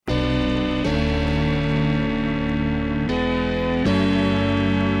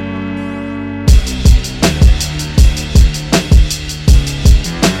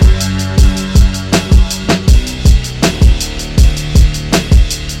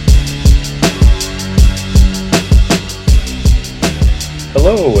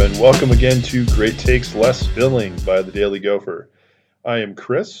Welcome again to Great Takes Less Filling by the Daily Gopher. I am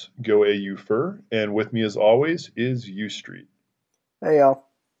Chris, Go AU Fur, and with me as always is U Street. Hey, y'all.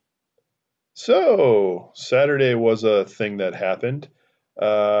 So, Saturday was a thing that happened.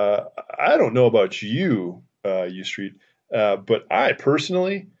 I don't know about you, U Street, but I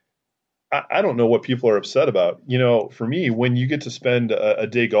personally, I don't know what people are upset about. You know, for me, when you get to spend a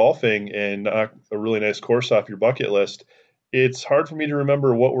day golfing and knock a really nice course off your bucket list, it's hard for me to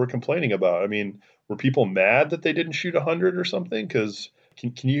remember what we're complaining about. I mean, were people mad that they didn't shoot 100 or something? Because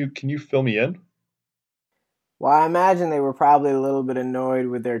can you fill me in? Well, I imagine they were probably a little bit annoyed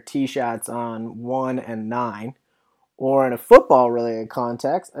with their tee shots on 1 and 9. Or in a football related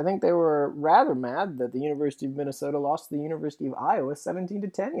context, I think they were rather mad that the University of Minnesota lost to the University of Iowa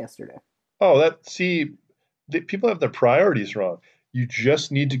 17-10 yesterday. Oh, people have their priorities wrong. You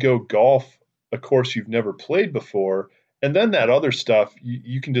just need to go golf a course you've never played before, and then that other stuff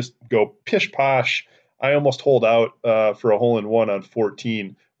you can just go pish posh. I almost holed out for a hole in one on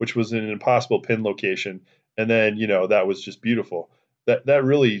 14, which was in an impossible pin location, and then that was just beautiful. That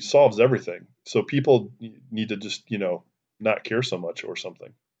really solves everything. So people need to just not care so much or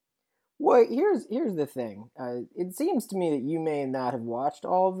something. Well, here's the thing. It seems to me that you may not have watched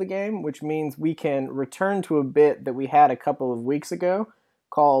all of the game, which means we can return to a bit that we had a couple of weeks ago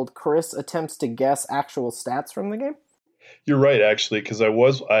called Chris Attempts to Guess Actual Stats from the Game. You're right, actually, because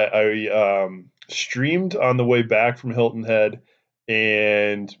I streamed on the way back from Hilton Head,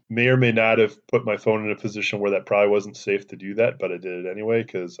 and may or may not have put my phone in a position where that probably wasn't safe to do that, but I did it anyway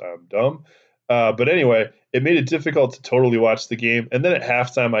because I'm dumb. But anyway, it made it difficult to totally watch the game. And then at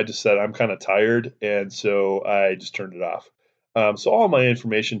halftime, I just said I'm kind of tired, and so I just turned it off. So all my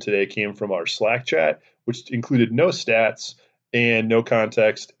information today came from our Slack chat, which included no stats and no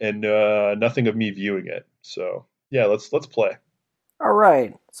context and nothing of me viewing it. So yeah, let's play. All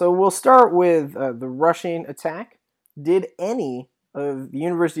right, so we'll start with the rushing attack. Did any of the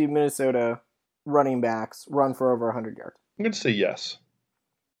University of Minnesota running backs run for over 100 yards? I'm going to say yes.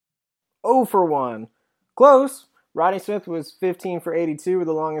 0 for 1. Close. Rodney Smith was 15 for 82 with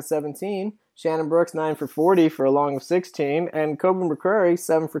a long of 17. Shannon Brooks 9 for 40 for a long of 16. And Coben McCrary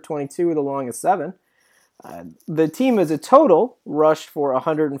 7 for 22 with a long of 7. The team as a total rushed for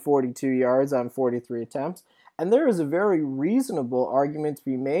 142 yards on 43 attempts. And there is a very reasonable argument to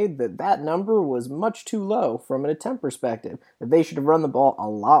be made that that number was much too low from an attempt perspective, that they should have run the ball a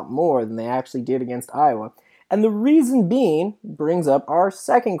lot more than they actually did against Iowa. And the reason being brings up our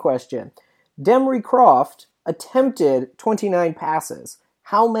second question. Demery Croft attempted 29 passes.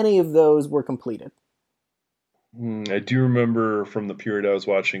 How many of those were completed? I do remember from the period I was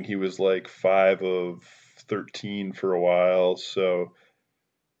watching, he was like 5 of 13 for a while. So,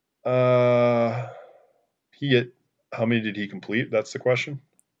 how many did he complete? That's the question.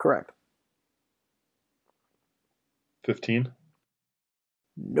 Correct. 15.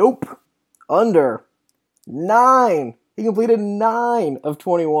 Nope. Under. 9. He completed 9 of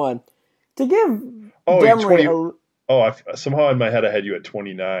 21. To give Demery somehow in my head I had you at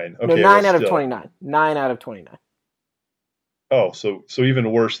 29. Okay, no, 9 out of 29. 9 out of 29. Oh, so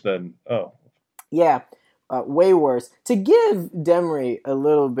even worse than Yeah, way worse. To give Demery a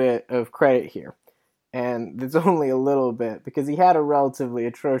little bit of credit here, and it's only a little bit because he had a relatively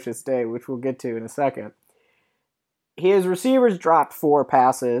atrocious day, which we'll get to in a second. His receivers dropped 4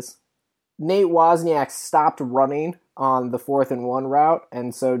 passes. Nate Wozniak stopped running on the 4th and 1 route,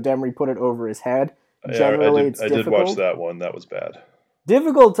 and so Demery put it over his head. Generally, it's difficult. I did watch that one. That was bad.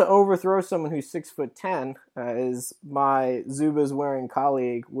 Difficult to overthrow someone who's 6'10", as my Zubas wearing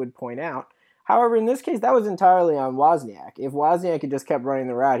colleague would point out. However, in this case, that was entirely on Wozniak. If Wozniak had just kept running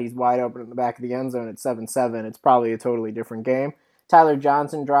the route, he's wide open in the back of the end zone at 7-7. It's probably a totally different game. Tyler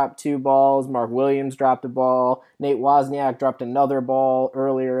Johnson dropped 2 balls. Mark Williams dropped a ball. Nate Wozniak dropped another ball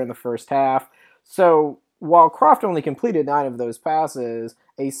earlier in the first half. So while Croft only completed 9 of those passes,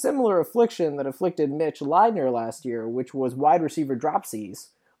 a similar affliction that afflicted Mitch Leidner last year, which was wide receiver dropsies,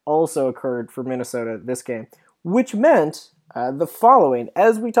 also occurred for Minnesota this game, which meant the following.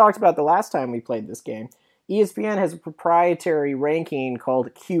 As we talked about the last time we played this game, ESPN has a proprietary ranking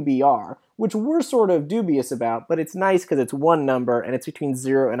called QBR, which we're sort of dubious about, but it's nice because it's one number and it's between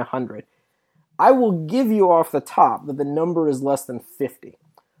 0 and 100. I will give you off the top that the number is less than 50.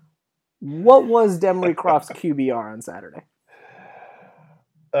 What was Demery Croft's QBR on Saturday?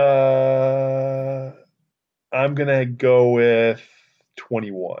 I'm going to go with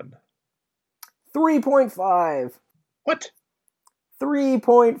 21. 3.5. What?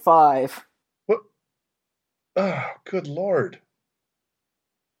 3.5. What? Oh, good Lord.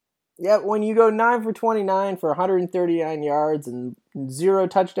 Yeah, when you go 9 for 29 for 139 yards and 0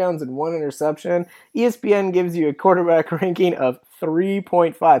 touchdowns and 1 interception, ESPN gives you a quarterback ranking of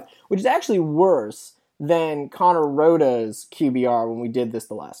 3.5, which is actually worse than Connor Rhoda's QBR when we did this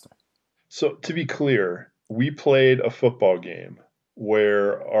the last time. So to be clear, we played a football game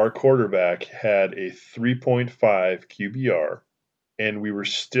where our quarterback had a 3.5 QBR, and we were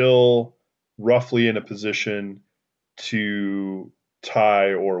still roughly in a position to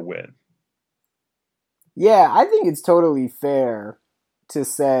tie or win. Yeah, I think it's totally fair to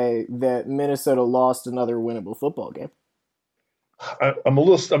say that Minnesota lost another winnable football game. I'm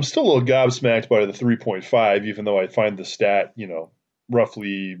still a little gobsmacked by the 3.5, even though I find the stat,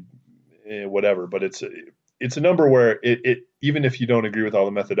 roughly whatever. But it's a number where it even if you don't agree with all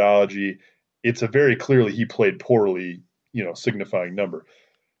the methodology, it's a very clearly he played poorly, signifying number.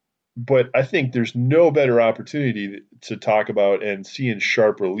 But I think there's no better opportunity to talk about and see in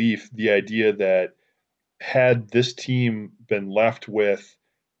sharp relief the idea that had this team been left with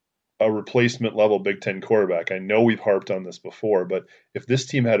a replacement level Big Ten quarterback, I know we've harped on this before, but if this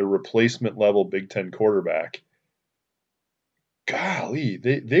team had a replacement level Big Ten quarterback, golly,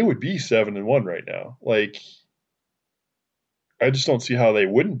 they would be 7-1 right now. Like, I just don't see how they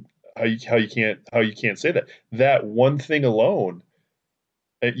wouldn't. How you can't say that. That one thing alone.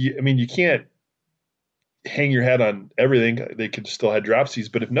 You can't hang your hat on everything. They could still have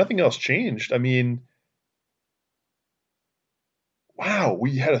dropsies, but if nothing else changed, wow,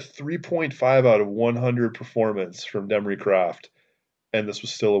 we had a 3.5 out of 100 performance from Demery Croft, and this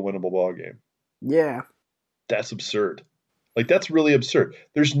was still a winnable ball game. Yeah. That's absurd. Like, that's really absurd.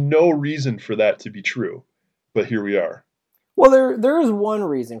 There's no reason for that to be true, but here we are. Well, there is one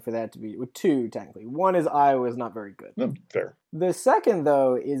reason for that to be, with two technically. One is Iowa is not very good. Fair. The second,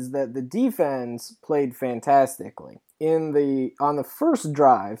 though, is that the defense played fantastically. On the first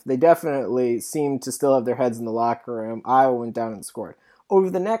drive, they definitely seemed to still have their heads in the locker room. Iowa went down and scored. Over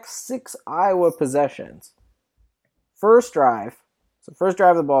the next 6 Iowa possessions, first drive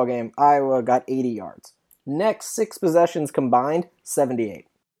of the ball game, Iowa got 80 yards. Next 6 possessions combined, 78.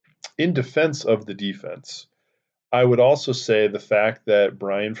 In defense of the defense, I would also say the fact that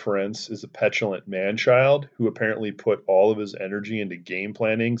Brian Ferentz is a petulant man-child who apparently put all of his energy into game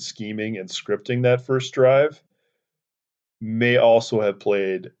planning, scheming, and scripting that first drive may also have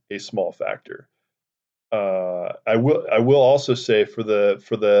played a small factor. I will also say for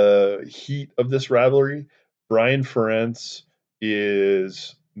the heat of this rivalry, Brian Ferentz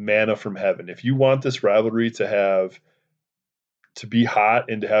is manna from heaven. If you want this rivalry to be hot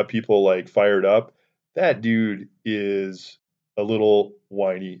and to have people like fired up, that dude is a little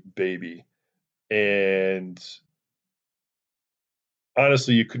whiny baby. And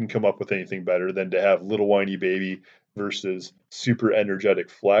honestly, you couldn't come up with anything better than to have little whiny baby versus super energetic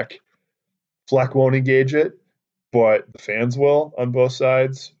Fleck. Fleck won't engage it, but the fans will on both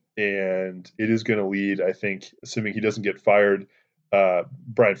sides. And it is going to lead, I think, assuming he doesn't get fired,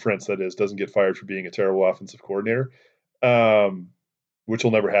 Brian Ferentz, that is, doesn't get fired for being a terrible offensive coordinator. Which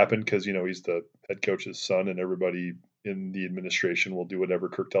will never happen because, he's the head coach's son and everybody in the administration will do whatever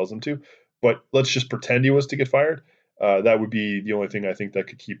Kirk tells them to. But let's just pretend he was to get fired. That would be the only thing I think that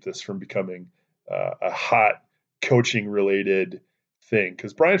could keep this from becoming a hot coaching-related thing.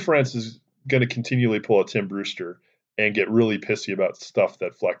 Because Brian Ferentz is going to continually pull a Tim Brewster and get really pissy about stuff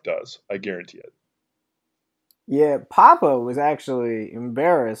that Fleck does. I guarantee it. Yeah, Papa was actually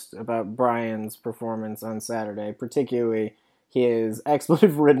embarrassed about Brian's performance on Saturday, particularly his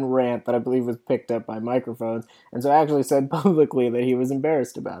expletive-ridden rant that I believe was picked up by microphones, and so actually said publicly that he was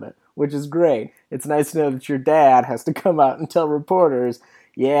embarrassed about it, which is great. It's nice to know that your dad has to come out and tell reporters,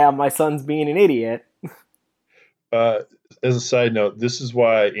 yeah, my son's being an idiot. As a side note, this is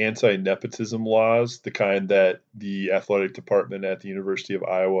why anti-nepotism laws, the kind that the athletic department at the University of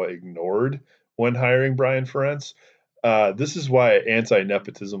Iowa ignored when hiring Brian Ferentz, this is why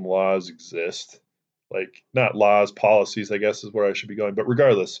anti-nepotism laws exist. Like, not laws, policies, I guess is where I should be going. But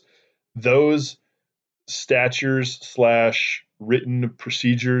regardless, those statutes / written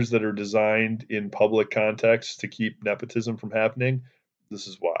procedures that are designed in public context to keep nepotism from happening, this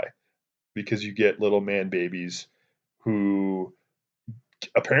is why. Because you get little man babies who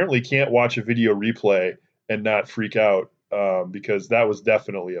apparently can't watch a video replay and not freak out because that was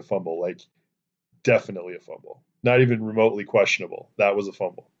definitely a fumble. Like, definitely a fumble. Not even remotely questionable. That was a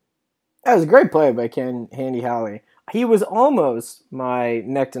fumble. That was a great play by Ken Handy Howie. He was almost my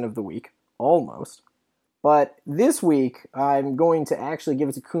Necton of the week. Almost. But this week, I'm going to actually give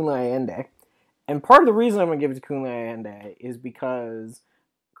it to Kunle Ayende. And part of the reason I'm going to give it to Kunle Ayende is because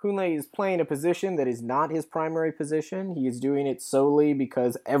Kunle is playing a position that is not his primary position. He is doing it solely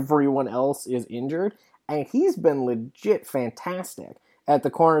because everyone else is injured, and he's been legit fantastic at the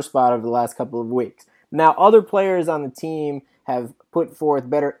corner spot over the last couple of weeks. Now, other players on the team have put forth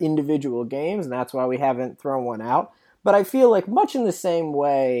better individual games, and that's why we haven't thrown one out. But I feel like much in the same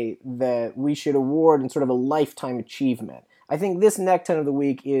way that we should award in sort of a lifetime achievement. I think this Neckton of the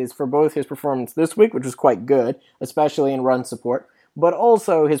Week is for both his performance this week, which was quite good, especially in run support, but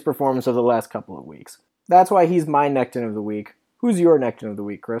also his performance of the last couple of weeks. That's why he's my Neckton of the Week. Who's your Neckton of the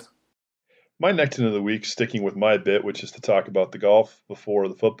Week, Chris? My Neckton of the Week, sticking with my bit, which is to talk about the golf before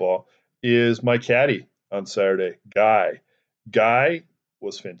the football, is my caddy on Saturday, Guy. Guy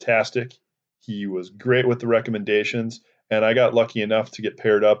was fantastic. He was great with the recommendations, and I got lucky enough to get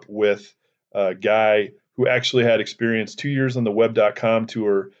paired up with a guy who actually had experience 2 years on the web.com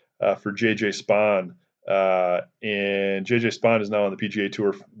tour for JJ Spahn. And JJ Spahn is now on the PGA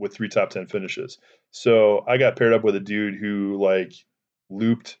Tour with 3 top 10 finishes. So I got paired up with a dude who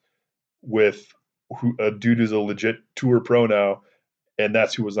looped with a dude who's a legit tour pro now, and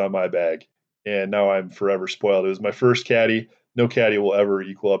that's who was on my bag. And now I'm forever spoiled. It was my first caddy. No caddy will ever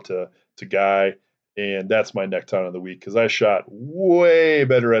equal up to Guy, and that's my Neckton of the Week because I shot way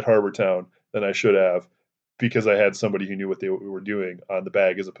better at Harbor Town than I should have because I had somebody who knew what they were doing on the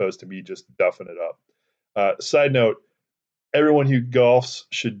bag as opposed to me just duffing it up. Side note, everyone who golfs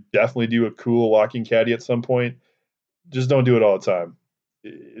should definitely do a cool walking caddy at some point. Just don't do it all the time.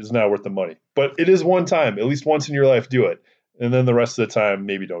 It's not worth the money. But it is one time, at least once in your life, do it. And then the rest of the time,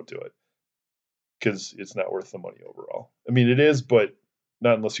 maybe don't do it because it's not worth the money overall. I mean, it is, but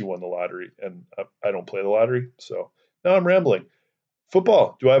not unless you won the lottery. And I don't play the lottery. So now I'm rambling.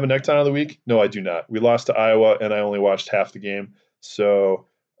 Football. Do I have a Necktie of the week? No, I do not. We lost to Iowa, and I only watched half the game. So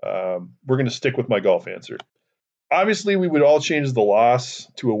we're going to stick with my golf answer. Obviously, we would all change the loss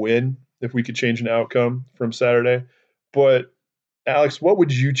to a win if we could change an outcome from Saturday. But, Alex, what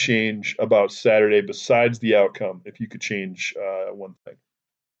would you change about Saturday besides the outcome if you could change one thing?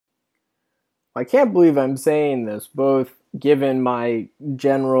 I can't believe I'm saying this, both given my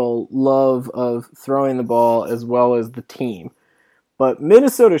general love of throwing the ball as well as the team. But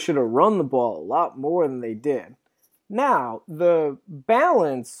Minnesota should have run the ball a lot more than they did. Now, the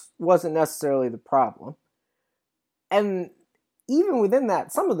balance wasn't necessarily the problem. And even within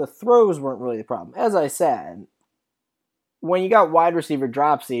that, some of the throws weren't really the problem. As I said, when you got wide receiver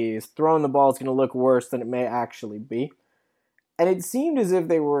dropsies, throwing the ball is going to look worse than it may actually be. And it seemed as if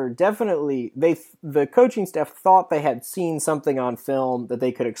they were definitely, the coaching staff thought they had seen something on film that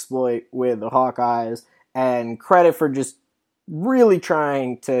they could exploit with the Hawkeyes, and credit for just really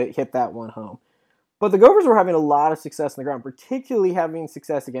trying to hit that one home. But the Gophers were having a lot of success on the ground, particularly having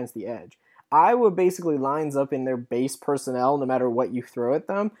success against the edge. Iowa basically lines up in their base personnel no matter what you throw at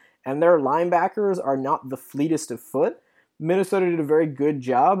them, and their linebackers are not the fleetest of foot. Minnesota did a very good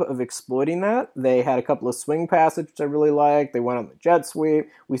job of exploiting that. They had a couple of swing passes, which I really liked. They went on the jet sweep.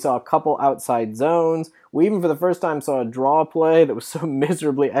 We saw a couple outside zones. We even, for the first time, saw a draw play that was so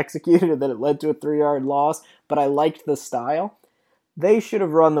miserably executed that it led to a 3-yard loss, but I liked the style. They should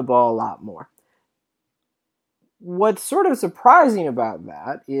have run the ball a lot more. What's sort of surprising about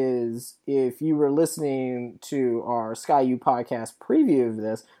that is if you were listening to our Sky U podcast preview of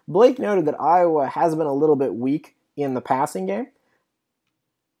this, Blake noted that Iowa has been a little bit weak in the passing game.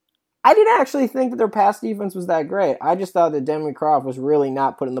 I didn't actually think that their pass defense was that great. I just thought that Demi Croft was really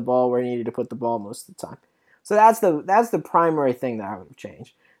not putting the ball where he needed to put the ball most of the time. So that's the primary thing that I would have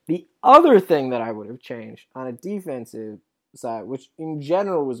changed. The other thing that I would have changed on a defensive side, which in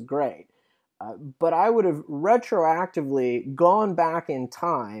general was great, but I would have retroactively gone back in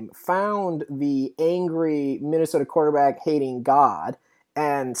time, found the angry Minnesota quarterback hating God,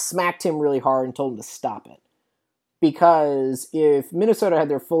 and smacked him really hard and told him to stop it. Because if Minnesota had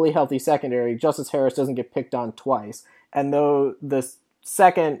their fully healthy secondary, Justice Harris doesn't get picked on twice. And though the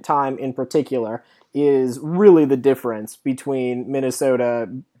second time in particular is really the difference between Minnesota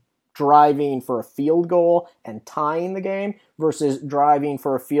driving for a field goal and tying the game versus driving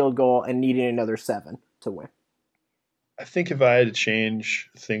for a field goal and needing another 7 to win. I think if I had to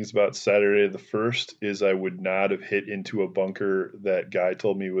change things about Saturday, the first is I would not have hit into a bunker that guy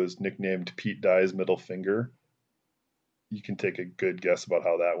told me was nicknamed Pete Dye's middle finger. You can take a good guess about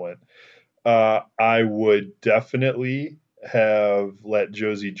how that went. I would definitely have let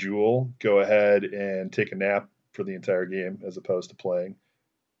Josie Jewell go ahead and take a nap for the entire game as opposed to playing.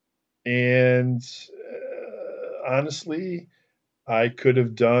 And honestly, I could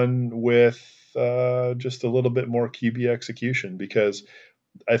have done with just a little bit more QB execution, because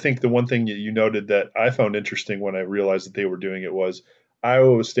I think the one thing that you noted that I found interesting when I realized that they were doing it was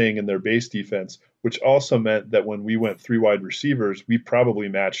Iowa was staying in their base defense, which also meant that when we went three wide receivers, we probably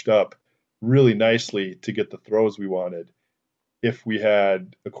matched up really nicely to get the throws we wanted if we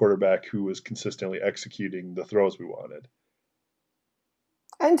had a quarterback who was consistently executing the throws we wanted.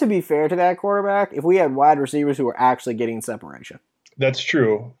 And to be fair to that quarterback, if we had wide receivers who were actually getting separation. That's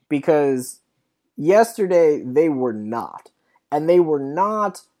true. Because yesterday they were not. And they were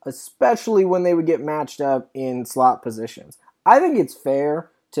not, especially when they would get matched up in slot positions. I think it's fair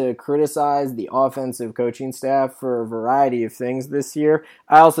to criticize the offensive coaching staff for a variety of things this year.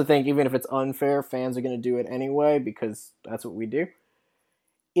 I also think even if it's unfair, fans are going to do it anyway because that's what we do.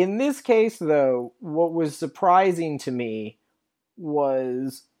 In this case, though, what was surprising to me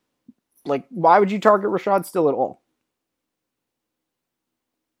was, like, why would you target Rashad Still at all?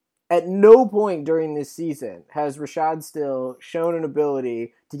 At no point during this season has Rashad Still shown an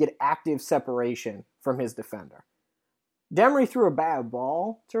ability to get active separation from his defender. Demery threw a bad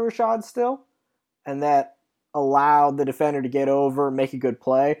ball to Rashad Still, and that allowed the defender to get over, make a good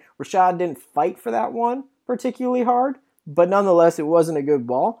play. Rashad didn't fight for that one particularly hard, but nonetheless, it wasn't a good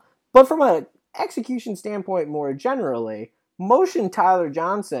ball. But from an execution standpoint more generally, motion Tyler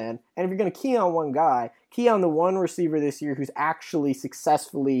Johnson, and if you're going to key on one guy, key on the one receiver this year who's actually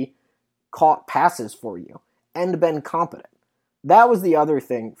successfully caught passes for you and been competent. That was the other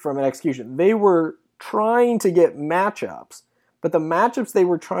thing from an execution. They were trying to get matchups, but the matchups they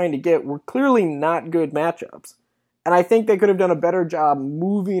were trying to get were clearly not good matchups. And I think they could have done a better job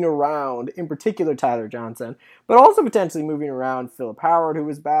moving around, in particular Tyler Johnson, but also potentially moving around Philip Howard, who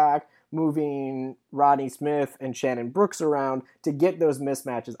was back, moving Rodney Smith and Shannon Brooks around to get those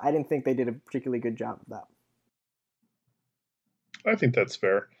mismatches. I didn't think they did a particularly good job of that. I think that's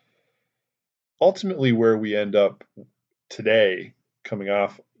fair. Ultimately, where we end up today, coming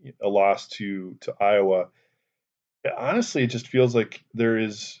off a loss to Iowa, honestly, it just feels like there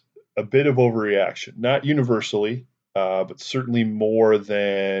is a bit of overreaction. Not universally, but certainly more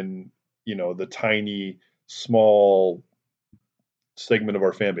than the tiny, small segment of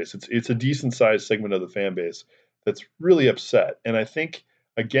our fan base. It's a decent sized segment of the fan base that's really upset. And I think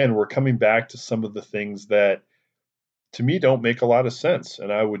again we're coming back to some of the things that to me don't make a lot of sense.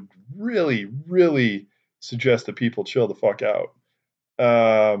 And I would really, really suggest that people chill the fuck out.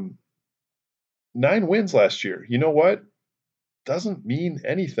 9 wins last year. You know what? Doesn't mean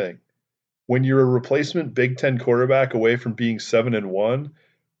anything. When you're a replacement Big Ten quarterback away from being 7-1,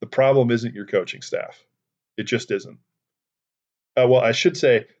 the problem isn't your coaching staff. It just isn't. Well, I should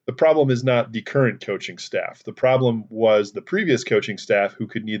say the problem is not the current coaching staff. The problem was the previous coaching staff who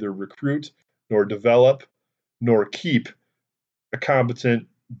could neither recruit nor develop nor keep a competent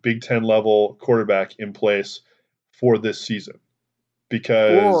Big Ten level quarterback in place for this season. Or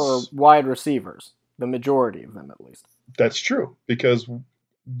Because wide receivers, the majority of them at least. that's true. Because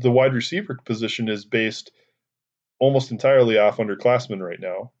the wide receiver position is based almost entirely off underclassmen right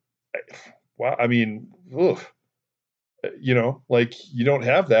now. Wow, I mean, ugh. Like you don't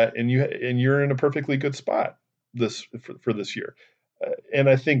have that, and you're in a perfectly good spot for this year. And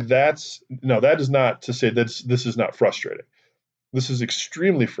I think that is not to say that this is not frustrating. This is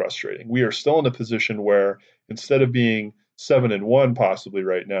extremely frustrating. We are still in a position where instead of being 7-1 possibly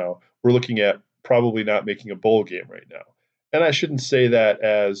right now, we're looking at probably not making a bowl game right now. And I shouldn't say that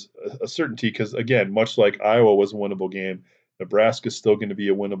as a certainty because again, much like Iowa was a winnable game, Nebraska's still going to be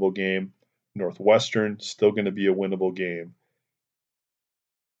a winnable game. Northwestern still going to be a winnable game.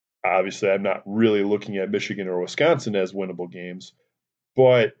 Obviously, I'm not really looking at Michigan or Wisconsin as winnable games,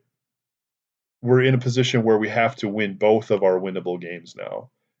 but we're in a position where we have to win both of our winnable games now.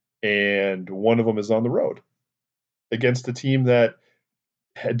 And one of them is on the road against a team that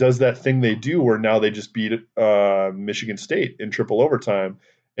does that thing they do where now they just beat Michigan State in triple overtime.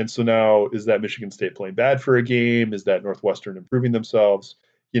 And so now is that Michigan State playing bad for a game? Is that Northwestern improving themselves?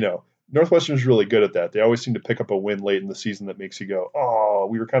 Northwestern's really good at that. They always seem to pick up a win late in the season that makes you go, oh,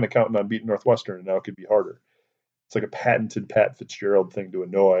 we were kind of counting on beating Northwestern, and now it could be harder. It's like a patented Pat Fitzgerald thing to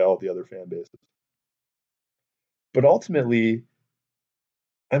annoy all the other fan bases. But ultimately,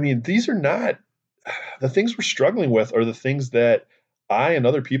 I mean, these are not the things we're struggling with are the things that I and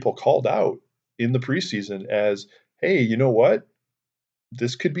other people called out in the preseason as, hey, you know what?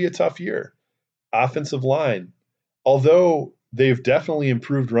 This could be a tough year. Offensive line, although they've definitely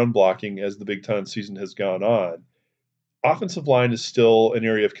improved run blocking as the Big Ten season has gone on, offensive line is still an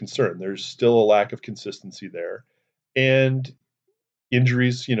area of concern. There's still a lack of consistency there. And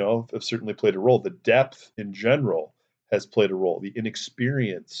injuries, have certainly played a role. The depth in general has played a role. The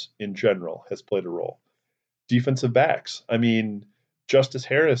inexperience in general has played a role. Defensive backs. I mean, Justice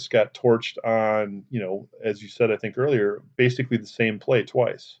Harris got torched on, as you said, I think earlier, basically the same play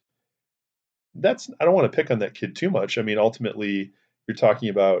twice. I don't want to pick on that kid too much. I mean, ultimately, you're talking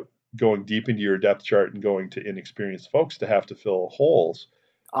about going deep into your depth chart and going to inexperienced folks to have to fill holes.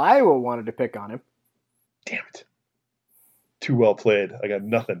 Iowa wanted to pick on him. Damn it. Too well played. I got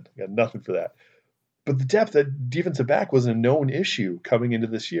nothing. For that. But the depth at defensive back was a known issue coming into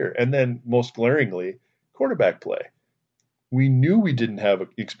this year. And then, most glaringly, quarterback play. We knew we didn't have an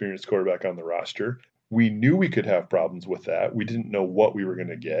experienced quarterback on the roster. We knew we could have problems with that. We didn't know what we were going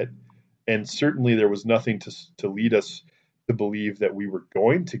to get. And certainly there was nothing to lead us to believe that we were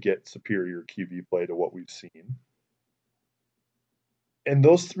going to get superior QB play to what we've seen. And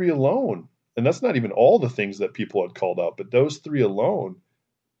those three alone, and that's not even all the things that people had called out, but those three alone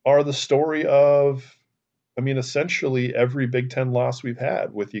are the story of, essentially every Big Ten loss we've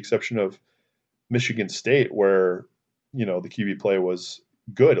had, with the exception of Michigan State, where, the QB play was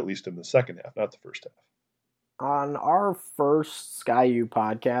good, at least in the second half, not the first half. On our first Sky U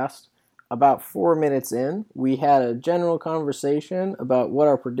podcast, about 4 minutes in, we had a general conversation about what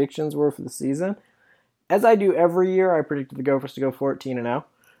our predictions were for the season. As I do every year, I predicted the Gophers to go 14-0,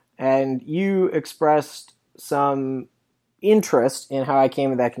 and you expressed some interest in how I came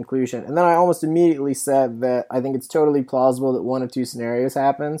to that conclusion. And then I almost immediately said that I think it's totally plausible that one of two scenarios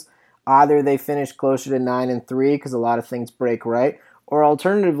happens. Either they finish closer to 9-3 because a lot of things break right, or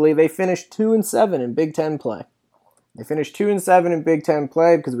alternatively, they finish 2-7 in Big Ten play. They finished 2-7 in Big Ten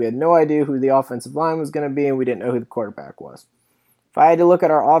play because we had no idea who the offensive line was going to be, and we didn't know who the quarterback was. If I had to look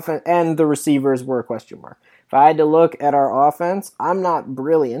at our offense, and the receivers were a question mark. If I had to look at our offense, I'm not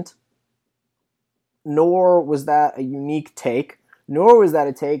brilliant, nor was that a unique take, nor was that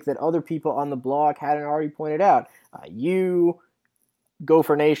a take that other people on the blog hadn't already pointed out. You,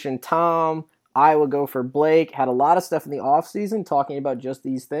 Gopher Nation Tom, Iowa Gopher Blake had a lot of stuff in the offseason talking about just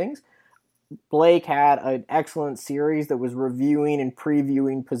these things. Blake had an excellent series that was reviewing and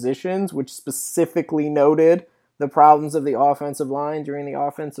previewing positions, which specifically noted the problems of the offensive line during the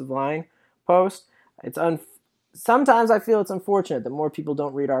offensive line post. Sometimes I feel it's unfortunate that more people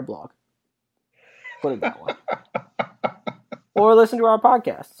don't read our blog. Put it that way. Or listen to our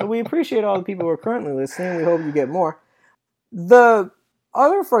podcast. So we appreciate all the people who are currently listening. We hope you get more. The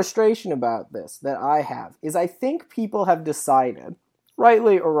other frustration about this that I have is I think people have decided,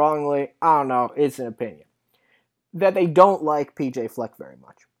 rightly or wrongly, I don't know, it's an opinion, that they don't like PJ Fleck very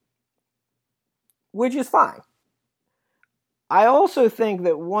much. Which is fine. I also think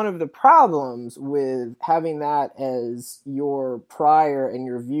that one of the problems with having that as your prior and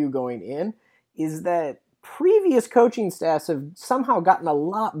your view going in is that previous coaching staffs have somehow gotten a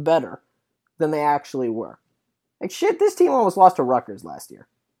lot better than they actually were. Like, shit, this team almost lost to Rutgers last year.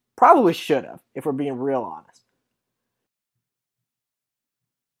 Probably should have, if we're being real honest.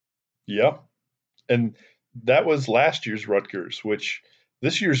 Yeah. And that was last year's Rutgers, which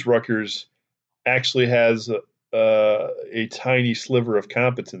this year's Rutgers actually has a tiny sliver of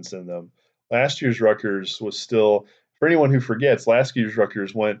competence in them. Last year's Rutgers was still, for anyone who forgets, last year's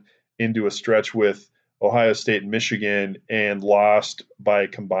Rutgers went into a stretch with Ohio State and Michigan and lost by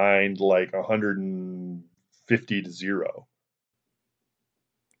combined like 150-0.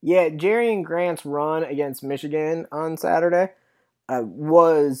 Yeah, Jerry and Grant's run against Michigan on Saturday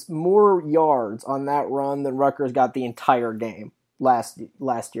was more yards on that run than Rutgers got the entire game last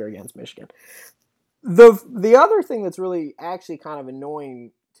year against Michigan. The other thing that's really actually kind of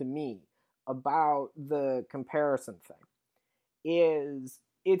annoying to me about the comparison thing is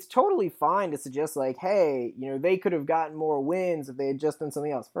it's totally fine to suggest like, hey, they could have gotten more wins if they had just done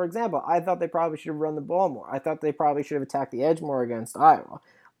something else. For example, I thought they probably should have run the ball more. I thought they probably should have attacked the edge more against Iowa.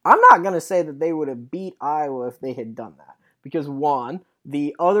 I'm not going to say that they would have beat Iowa if they had done that. Because one,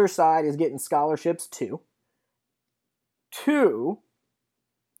 the other side is getting scholarships too. Two,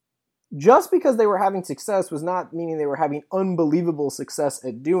 just because they were having success was not meaning they were having unbelievable success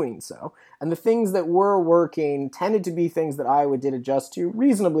at doing so. And the things that were working tended to be things that Iowa did adjust to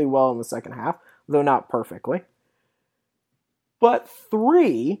reasonably well in the second half, though not perfectly. But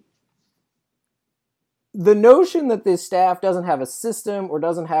three, the notion that this staff doesn't have a system or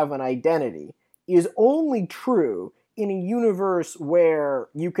doesn't have an identity is only true in a universe where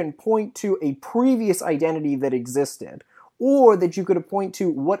you can point to a previous identity that existed, or that you could point to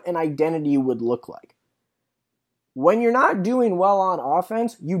what an identity would look like. When you're not doing well on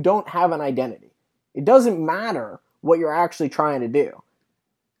offense, you don't have an identity. It doesn't matter what you're actually trying to do.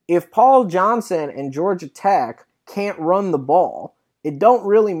 If Paul Johnson and Georgia Tech can't run the ball, it don't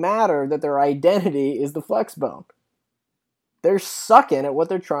really matter that their identity is the flex bone. They're sucking at what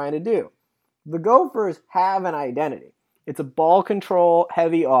they're trying to do. The Gophers have an identity. It's a ball control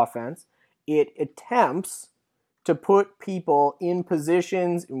heavy offense. It attempts to put people in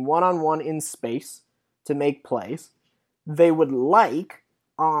positions in one-on-one in space to make plays. They would like,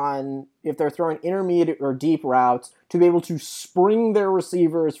 on if they're throwing intermediate or deep routes, to be able to spring their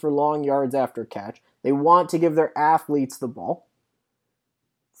receivers for long yards after catch. They want to give their athletes the ball.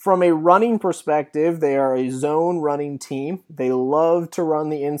 From a running perspective, they are a zone running team. They love to run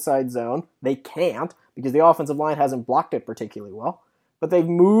the inside zone. They can't because the offensive line hasn't blocked it particularly well. But they've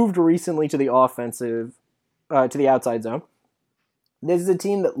moved recently to the to the outside zone. This is a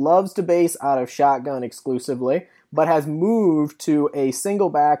team that loves to base out of shotgun exclusively, but has moved to a single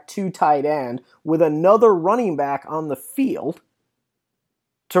back, 2 tight end, with another running back on the field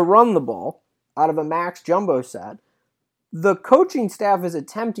to run the ball out of a max jumbo set. The coaching staff is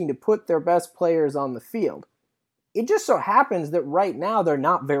attempting to put their best players on the field. It just so happens that right now they're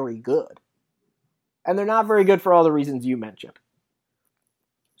not very good. And they're not very good for all the reasons you mentioned.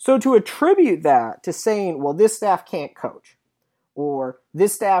 So to attribute that to saying, well, this staff can't coach, or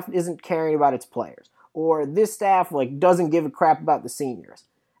this staff isn't caring about its players, or this staff doesn't give a crap about the seniors,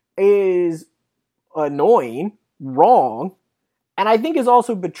 is annoying, wrong, and I think is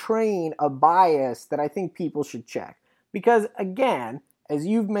also betraying a bias that I think people should check. Because again, as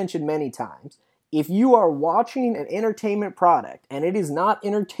you've mentioned many times, if you are watching an entertainment product and it is not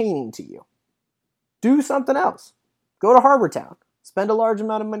entertaining to you, do something else. Go to Harbor Town. Spend a large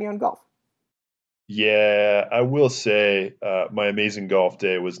amount of money on golf. Yeah, I will say my amazing golf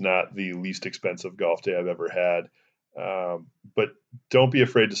day was not the least expensive golf day I've ever had. But don't be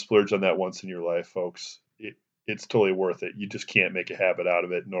afraid to splurge on that once in your life, folks. It's totally worth it. You just can't make a habit out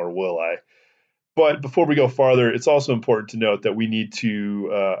of it, nor will I. But before we go farther, it's also important to note that we need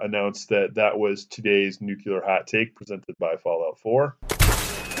to announce that was today's Nuclear Hot Take presented by Fallout 4.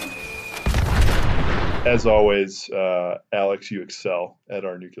 As always, Alex, you excel at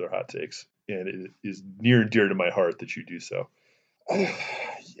our Nuclear Hot Takes, and it is near and dear to my heart that you do so.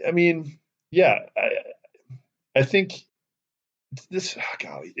 I mean, yeah, I think this,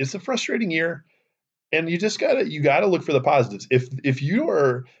 golly, it's a frustrating year, and you gotta look for the positives. If you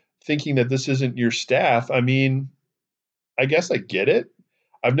are thinking that this isn't your staff, I mean, I guess I get it.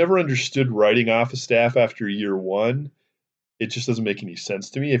 I've never understood writing off a staff after year one. It just doesn't make any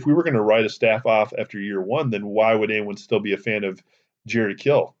sense to me. If we were going to write a staff off after year one, then why would anyone still be a fan of Jerry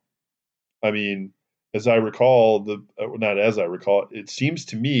Kill? I mean, as I recall, not as I recall, it seems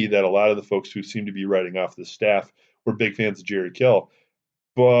to me that a lot of the folks who seem to be writing off the staff were big fans of Jerry Kill.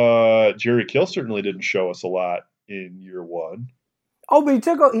 But Jerry Kill certainly didn't show us a lot in year one. Oh, but he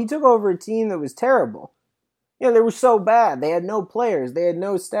took over a team that was terrible. They were so bad. They had no players. They had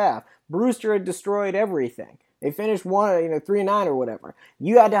no staff. Brewster had destroyed everything. They finished 3-9 or whatever.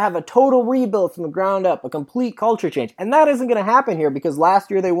 You had to have a total rebuild from the ground up, a complete culture change. And that isn't going to happen here because last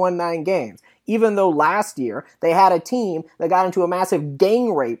year they won 9 games. Even though last year they had a team that got into a massive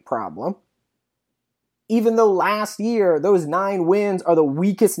gang rape problem. Even though last year those 9 wins are the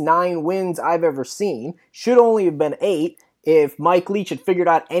weakest 9 wins I've ever seen. Should only have been 8 if Mike Leach had figured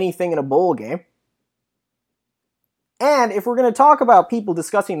out anything in a bowl game. And if we're going to talk about people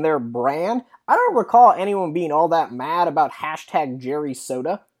discussing their brand, I don't recall anyone being all that mad about hashtag Jerry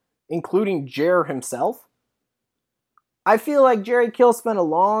Soda, including Jer himself. I feel like Jerry Kill spent a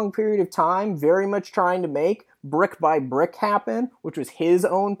long period of time very much trying to make brick by brick happen, which was his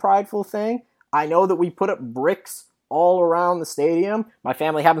own prideful thing. I know that we put up bricks all around the stadium. My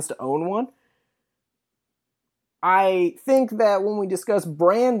family happens to own one. I think that when we discuss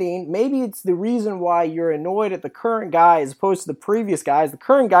branding, maybe it's the reason why you're annoyed at the current guy as opposed to the previous guys. The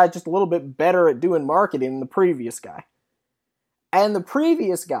current guy is just a little bit better at doing marketing than the previous guy. And the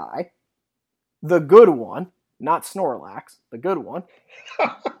previous guy, the good one, not Snorlax, the good one,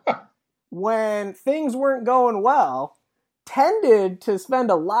 when things weren't going well, tended to spend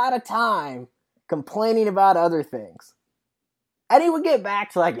a lot of time complaining about other things. And he would get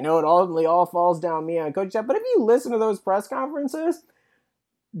back to it ultimately all falls down me on coach. But if you listen to those press conferences,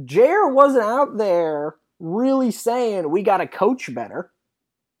 Jer wasn't out there really saying we got to coach better.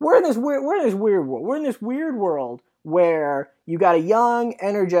 We're in this weird world. We're in this weird world where you got a young,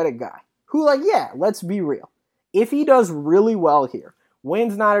 energetic guy who, let's be real. If he does really well here,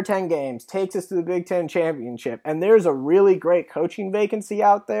 wins 9 or 10 games, takes us to the Big Ten championship, and there's a really great coaching vacancy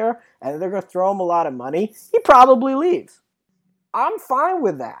out there, and they're going to throw him a lot of money, he probably leaves. I'm fine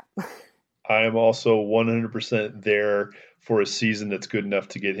with that. I am also 100% there for a season that's good enough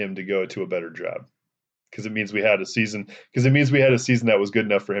to get him to go to a better job. Because it means we had a season that was good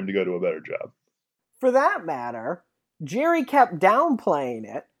enough for him to go to a better job. For that matter, Jerry kept downplaying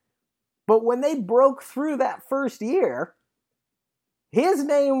it But when they broke through that first year, his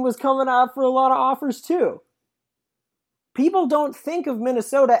name was coming out for a lot of offers too. People don't think of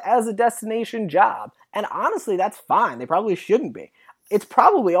Minnesota as a destination job. And honestly, that's fine. They probably shouldn't be. It's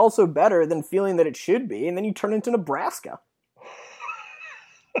probably also better than feeling that it should be, and then you turn into Nebraska.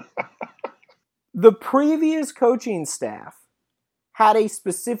 The previous coaching staff had a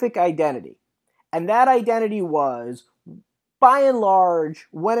specific identity. And that identity was, by and large,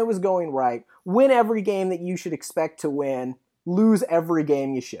 when it was going right, win every game that you should expect to win, lose every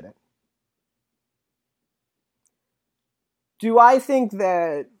game you shouldn't. Do I think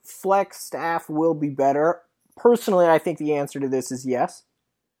that Fleck's staff will be better? Personally, I think the answer to this is yes.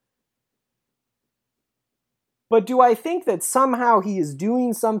 But do I think that somehow he is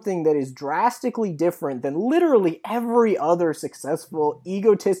doing something that is drastically different than literally every other successful,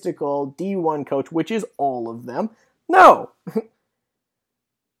 egotistical D1 coach, which is all of them? No.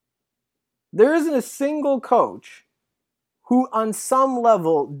 There isn't a single coach who on some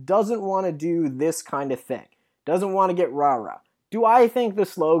level doesn't want to do this kind of thing, doesn't want to get rah-rah. Do I think the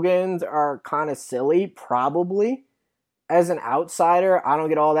slogans are kind of silly? Probably. As an outsider, I don't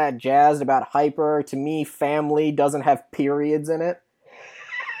get all that jazzed about hyper. To me, family doesn't have periods in it.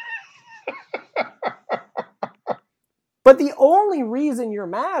 But the only reason you're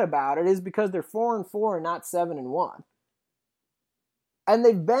mad about it is because they're 4-4 and not 7-1. And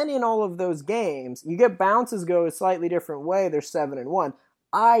they've been in all of those games. You get bounces go a slightly different way. They're 7-1.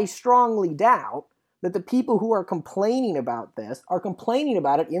 I strongly doubt that the people who are complaining about this are complaining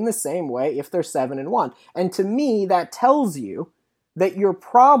about it in the same way if they're 7-1. And to me, that tells you that your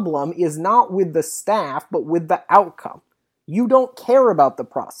problem is not with the staff, but with the outcome. You don't care about the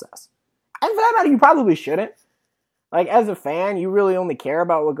process. And for that matter, you probably shouldn't. Like, as a fan, you really only care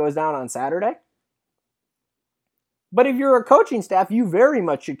about what goes down on Saturday. But if you're a coaching staff, you very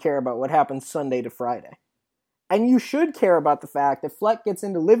much should care about what happens Sunday to Friday. And you should care about the fact that Fleck gets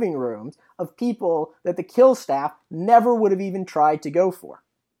into living rooms of people that the Kill staff never would have even tried to go for.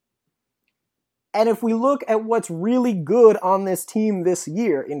 And if we look at what's really good on this team this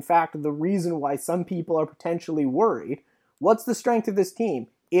year, in fact, the reason why some people are potentially worried, what's the strength of this team?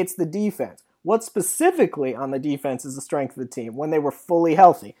 It's the defense. What specifically on the defense is the strength of the team when they were fully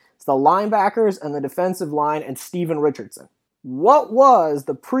healthy? It's the linebackers and the defensive line and Steven Richardson. What was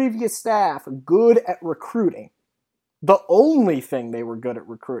the previous staff good at recruiting? The only thing they were good at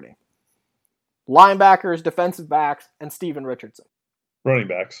recruiting. Linebackers, defensive backs, and Steven Richardson. Running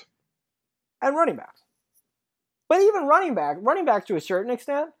backs. And running backs. But even running backs to a certain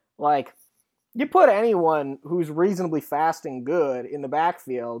extent, like, you put anyone who's reasonably fast and good in the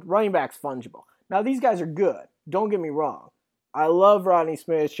backfield, running back's fungible. Now, these guys are good. Don't get me wrong. I love Rodney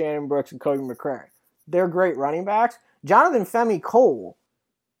Smith, Shannon Brooks, and Cody McCrary. They're great running backs. Jonathan Femi Cole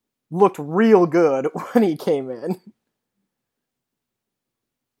looked real good when he came in.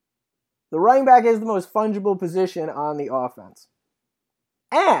 The running back is the most fungible position on the offense.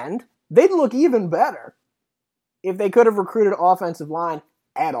 And they'd look even better if they could have recruited offensive line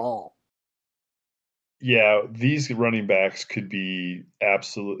at all. Yeah, these running backs could be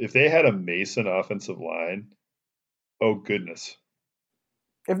absolute. If they had a Mason offensive line, oh goodness.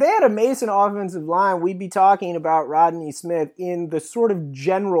 If they had a Mason offensive line, we'd be talking about Rodney Smith in the sort of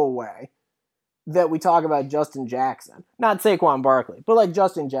general way that we talk about Justin Jackson. Not Saquon Barkley, but like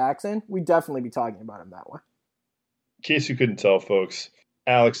Justin Jackson, we'd definitely be talking about him that way. In case you couldn't tell, folks,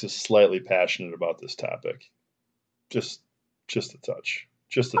 Alex is slightly passionate about this topic. Just a touch.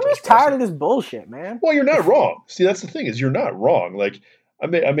 I'm just tired of this bullshit, man. Well, you're not wrong. See, that's the thing, is you're not wrong. Like, I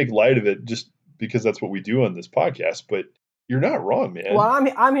make light of it just because that's what we do on this podcast, but you're not wrong, man. Well,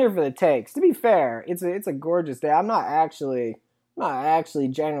 I'm here for the takes. To be fair, it's a gorgeous day. I'm not actually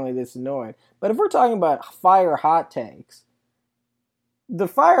genuinely this annoyed. But if we're talking about fire hot takes, the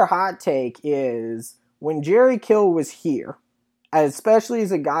fire hot take is when Jerry Kill was here, especially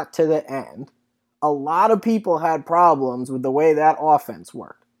as it got to the end, a lot of people had problems with the way that offense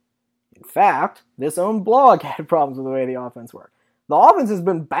worked. In fact, this own blog had problems with the way the offense worked. The offense has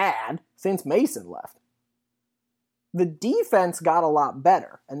been bad since Mason left. The defense got a lot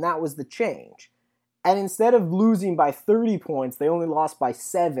better, and that was the change. And instead of losing by 30 points, they only lost by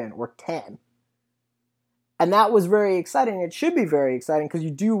 7 or 10. And that was very exciting. It should be very exciting because you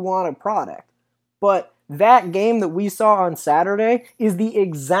do want a product. But that game that we saw on Saturday is the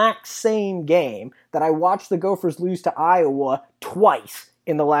exact same game that I watched the Gophers lose to Iowa twice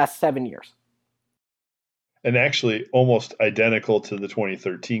in the last 7 years. And actually almost identical to the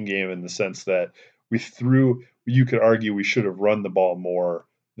 2013 game in the sense that you could argue we should have run the ball more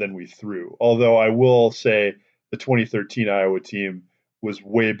than we threw. Although I will say the 2013 Iowa team was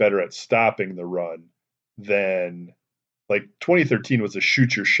way better at stopping the run than like 2013 was a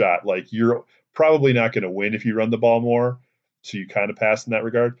shoot your shot. Like you're probably not going to win if you run the ball more. So you kind of pass in that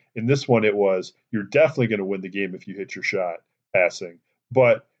regard. In this one, it was you're definitely going to win the game if you hit your shot passing.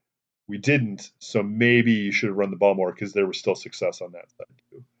 But we didn't. So maybe you should have run the ball more because there was still success on that side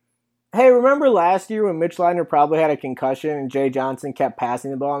too. Hey, remember last year when Mitch Leitner probably had a concussion and Jay Johnson kept passing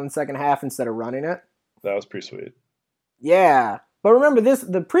the ball in the second half instead of running it? That was pretty sweet. Yeah. But remember this,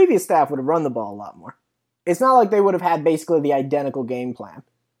 the previous staff would have run the ball a lot more. It's not like they would have had basically the identical game plan.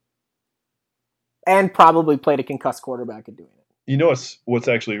 And probably played a concussed quarterback at doing it. You know what's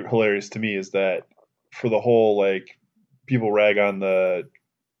actually hilarious to me is that for the whole like people rag on the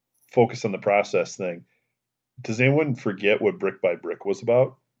focus on the process thing. Does anyone forget what Brick by Brick was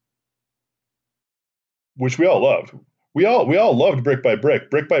about? Which we all loved. We all loved Brick by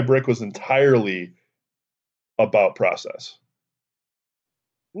Brick. Brick by Brick was entirely about process.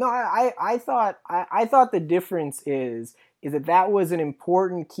 No, I thought the difference is that was an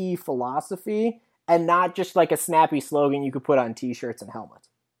important key philosophy and not just like a snappy slogan you could put on T-shirts and helmets.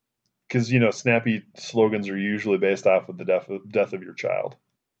 Because snappy slogans are usually based off of the death of your child.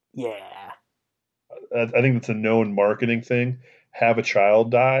 Yeah, I think that's a known marketing thing. Have a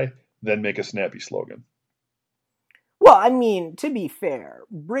child die, then make a snappy slogan. Well, I mean, to be fair,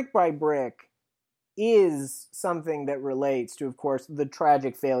 Brick by Brick is something that relates to, of course, the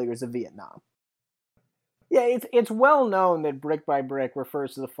tragic failures of Vietnam. Yeah, it's well known that Brick by Brick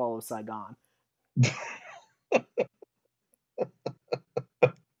refers to the fall of Saigon.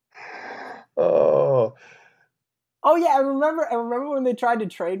 Oh. Oh yeah, I remember when they tried to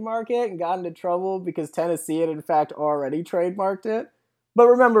trademark it and got into trouble because Tennessee had in fact already trademarked it. But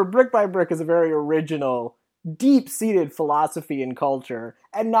remember, Brick by Brick is a very original, deep-seated philosophy and culture,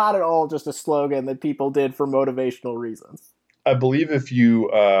 and not at all just a slogan that people did for motivational reasons. I believe if you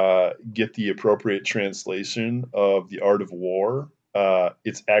get the appropriate translation of The Art of War,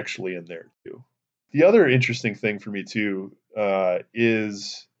 it's actually in there too. The other interesting thing for me too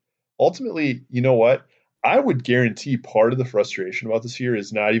is ultimately, you know what? I would guarantee part of the frustration about this year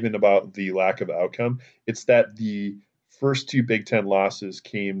is not even about the lack of outcome. It's that the first two Big Ten losses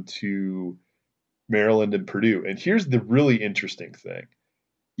came to Maryland and Purdue. And here's the really interesting thing.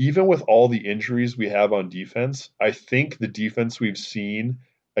 Even with all the injuries we have on defense, I think the defense we've seen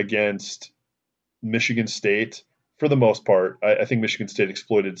against Michigan State, for the most part, I think Michigan State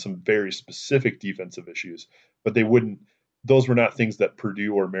exploited some very specific defensive issues, but those were not things that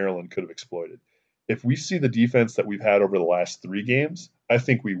Purdue or Maryland could have exploited. If we see the defense that we've had over the last 3 games, I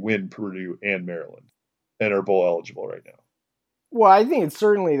think we win Purdue and Maryland and are bowl eligible right now. Well, I think it's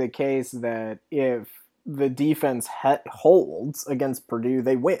certainly the case that if the defense holds against Purdue,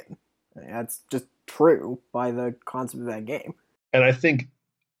 they win. That's just true by the concept of that game. And I think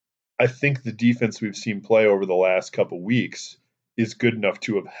the defense we've seen play over the last couple weeks is good enough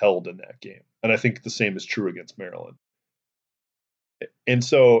to have held in that game. And I think the same is true against Maryland. And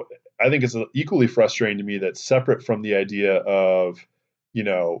so I think it's equally frustrating to me that separate from the idea of,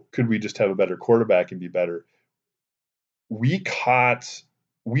 could we just have a better quarterback and be better? The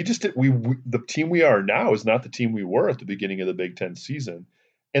team we are now is not the team we were at the beginning of the Big Ten season.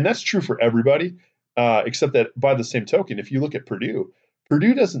 And that's true for everybody, except that by the same token, if you look at Purdue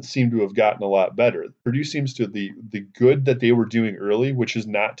doesn't seem to have gotten a lot better. Purdue seems to the good that they were doing early, which is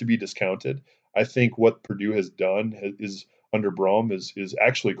not to be discounted. I think what Purdue has done is under Brom is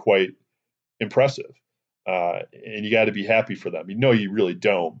actually quite impressive. And you got to be happy for them. You really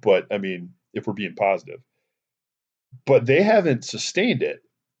don't, but I mean, if we're being positive. But they haven't sustained it,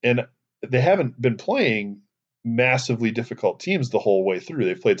 and they haven't been playing massively difficult teams the whole way through.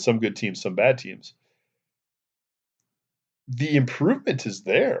 They've played some good teams, some bad teams. The improvement is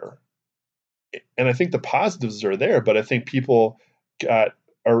there, and I think the positives are there, but I think people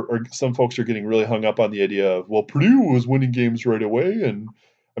some folks are getting really hung up on the idea of, well, Purdue was winning games right away, and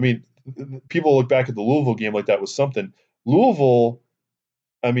I mean, people look back at the Louisville game like that was something. Louisville,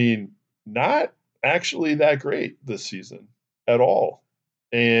 I mean, not actually that great this season at all.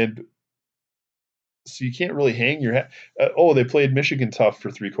 And so you can't really hang your hat. They played Michigan tough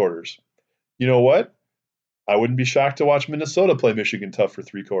for 3 quarters. You know what? I wouldn't be shocked to watch Minnesota play Michigan tough for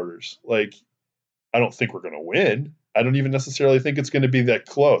 3 quarters. Like, I don't think we're going to win. I don't even necessarily think it's going to be that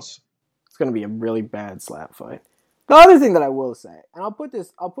close. It's going to be a really bad slap fight. The other thing that I will say, and I'll put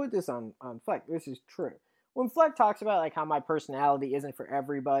this on Fleck. This is true. When Fleck talks about like how my personality isn't for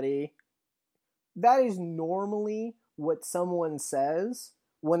everybody, that is normally what someone says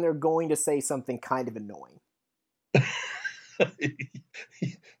when they're going to say something kind of annoying.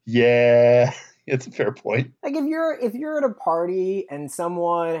 Yeah. It's a fair point. Like if you're at a party and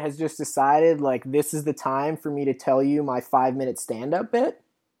someone has just decided like this is the time for me to tell you my 5 minute stand up bit,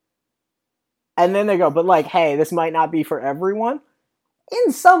 and then they go, but like, hey, this might not be for everyone.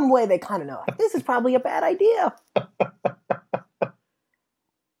 In some way, they kind of know like, this is probably a bad idea.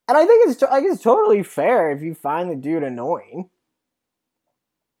 And I think it's totally fair if you find the dude annoying.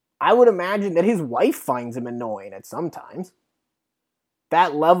 I would imagine that his wife finds him annoying at some times.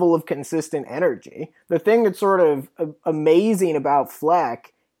 That level of consistent energy. The thing that's sort of amazing about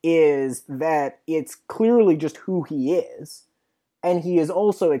Fleck is that it's clearly just who he is. And he is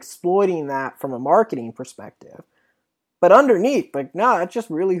also exploiting that from a marketing perspective. But underneath, like, no, that's just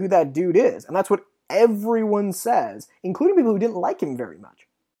really who that dude is. And that's what everyone says, including people who didn't like him very much.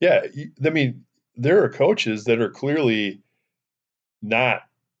 Yeah, I mean, there are coaches that are clearly not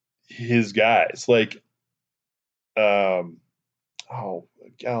his guys. Like, oh,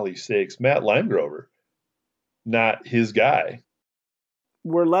 golly sakes, Matt Limegrover, not his guy.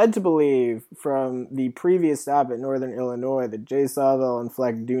 We're led to believe from the previous stop at Northern Illinois that Jay Sawville and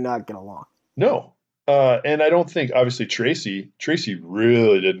Fleck do not get along. No. And I don't think, obviously, Tracy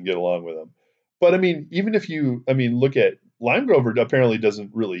really didn't get along with him. But, I mean, even if look at Limegrover apparently doesn't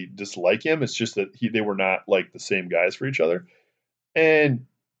really dislike him. It's just that they were not, like, the same guys for each other. And,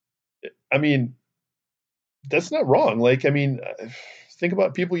 I mean, that's not wrong. Like, I mean, think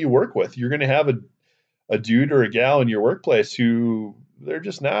about people you work with. You're going to have a dude or a gal in your workplace who they're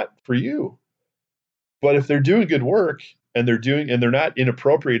just not for you. But if they're doing good work and they're not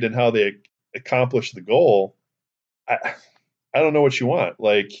inappropriate in how they accomplish the goal, I don't know what you want.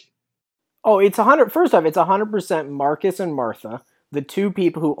 Like, oh, it's 100. First off, it's 100% Marcus and Martha, the two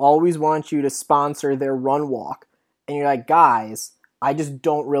people who always want you to sponsor their run walk, and you're like, guys, I just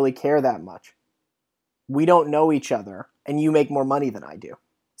don't really care that much. We don't know each other, and you make more money than I do.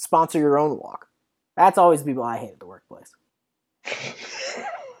 Sponsor your own walk. That's always the people I hate at the workplace.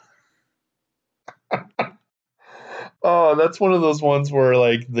 Oh, that's one of those ones where,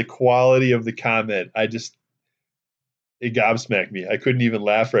 like, the quality of the comment, it gobsmacked me. I couldn't even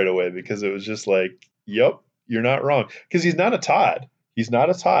laugh right away because it was just like, yep, you're not wrong. Because he's not a Todd. He's not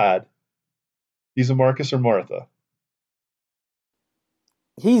a Todd. He's a Marcus or Martha.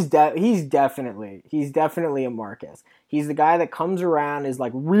 He's definitely a Marcus. He's the guy that comes around, is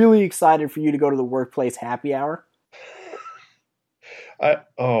like really excited for you to go to the workplace happy hour.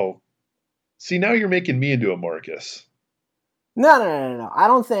 See, now you're making me into a Marcus. No. I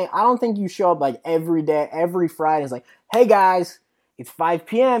don't think you show up like every day, every Friday. It's like, hey guys, it's 5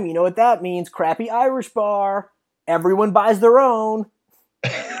 p.m. You know what that means? Crappy Irish bar. Everyone buys their own.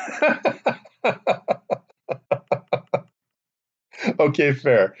 Okay,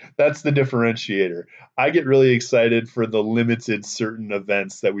 fair. That's the differentiator. I get really excited for the limited certain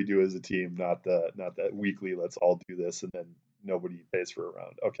events that we do as a team, not that weekly. Let's all do this and then nobody pays for a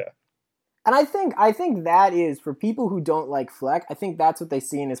round. Okay. And I think that is, for people who don't like Fleck, I think that's what they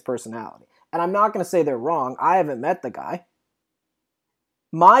see in his personality. And I'm not going to say they're wrong. I haven't met the guy.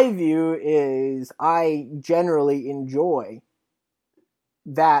 My view is I generally enjoy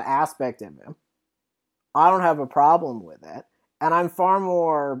that aspect of him. I don't have a problem with it. And I'm far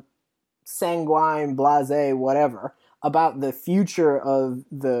more sanguine, blasé, whatever, about the future of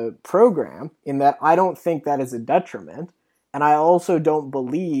the program, in that I don't think that is a detriment. And I also don't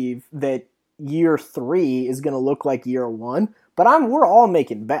believe that year 3 is going to look like year 1. But we're all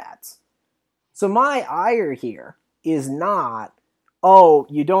making bets. So my ire here is not, oh,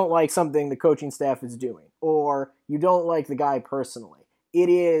 you don't like something the coaching staff is doing, or you don't like the guy personally. It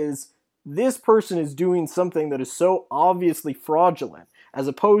is, this person is doing something that is so obviously fraudulent, as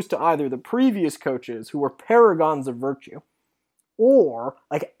opposed to either the previous coaches who were paragons of virtue, or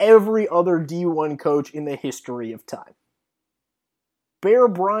like every other D1 coach in the history of time. Bear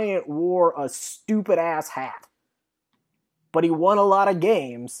Bryant wore a stupid-ass hat, but he won a lot of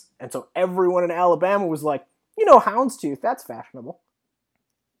games, and so everyone in Alabama was like, you know, houndstooth, that's fashionable.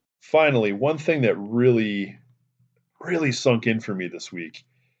 Finally, one thing that really, really sunk in for me this week,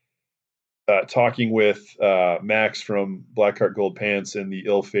 talking with Max from Blackheart Gold Pants and the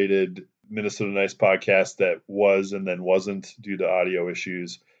ill-fated Minnesota Nice podcast that was and then wasn't due to audio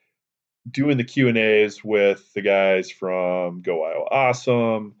issues, doing the Q&As with the guys from Go Iowa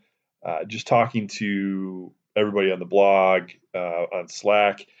Awesome, just talking to everybody on the blog, on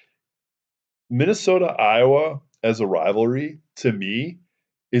Slack. Minnesota, Iowa as a rivalry, to me,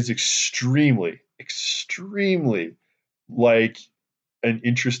 is extremely, extremely like an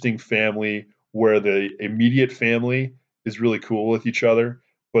interesting family where the immediate family is really cool with each other,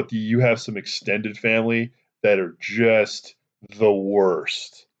 but you have some extended family that are just the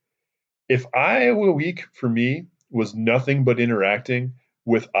worst. if Iowa week for me was nothing but interacting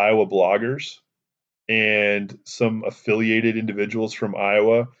with Iowa bloggers and some affiliated individuals from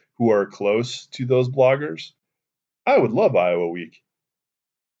Iowa who are close to those bloggers, I would love Iowa week.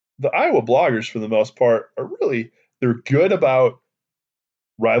 The Iowa bloggers, for the most part, they're good about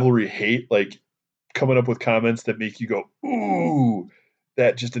rivalry hate, like coming up with comments that make you go, ooh,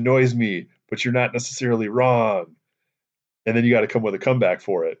 that just annoys me, but you're not necessarily wrong. And then you got to come with a comeback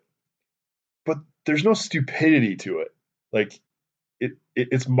for it. But there's no stupidity to it. Like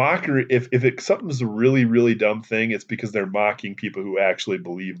it's mockery. If something's a really, really dumb thing, it's because they're mocking people who actually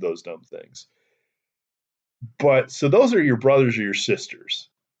believe those dumb things. But so those are your brothers or your sisters.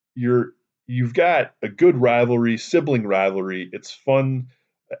 You've got a good rivalry, sibling rivalry. It's fun,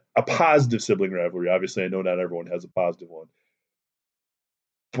 a positive sibling rivalry. Obviously, I know not everyone has a positive one.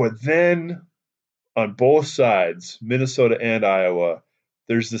 But then on both sides, Minnesota and Iowa,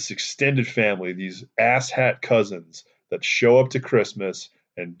 there's this extended family, these asshat cousins that show up to Christmas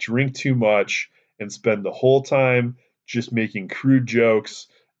and drink too much and spend the whole time just making crude jokes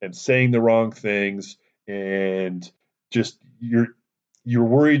and saying the wrong things, and just you're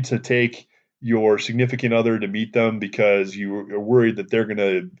worried to take your significant other to meet them because you are worried that they're going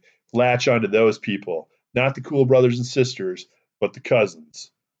to latch onto those people, not the cool brothers and sisters, but the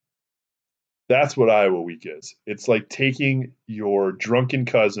cousins. That's what Iowa week is. It's like taking your drunken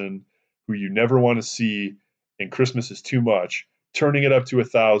cousin who you never want to see and Christmas is too much, turning it up to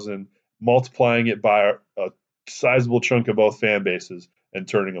 1,000, multiplying it by a sizable chunk of both fan bases, and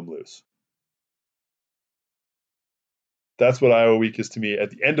turning them loose. That's what Iowa week is to me.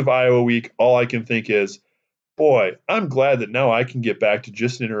 At the end of Iowa week, all I can think is, boy, I'm glad that now I can get back to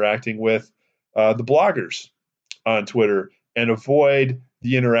just interacting with the bloggers on Twitter and avoid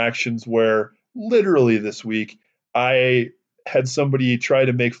the interactions where literally this week I had somebody try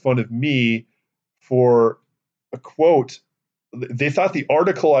to make fun of me for a quote. They thought the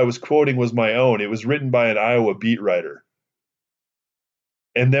article I was quoting was my own. It was written by an Iowa beat writer.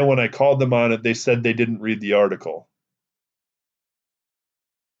 And then when I called them on it, they said they didn't read the article.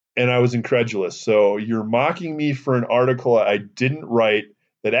 And I was incredulous. So you're mocking me for an article I didn't write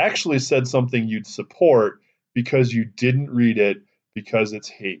that actually said something you'd support because you didn't read it because it's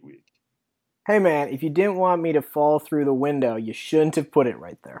hate week. Hey man, if you didn't want me to fall through the window, you shouldn't have put it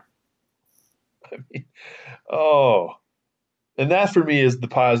right there. I mean, oh, and that for me is the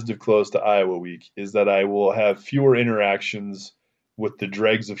positive close to Iowa week, is that I will have fewer interactions with the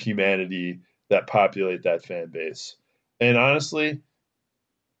dregs of humanity that populate that fan base. And honestly,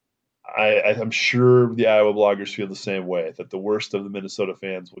 I'm sure the Iowa bloggers feel the same way, that the worst of the Minnesota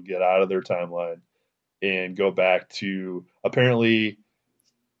fans will get out of their timeline and go back to apparently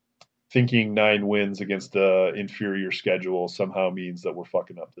thinking 9 wins against the inferior schedule somehow means that we're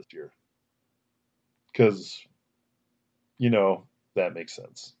fucking up this year. Because, that makes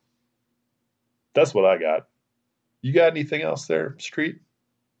sense. That's what I got. You got anything else there, Street?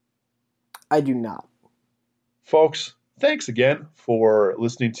 I do not. Folks, thanks again for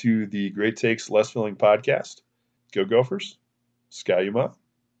listening to the Great Takes Less Filling podcast. Go Gophers. Ski-U-Ma.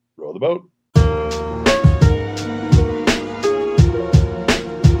 Row the boat.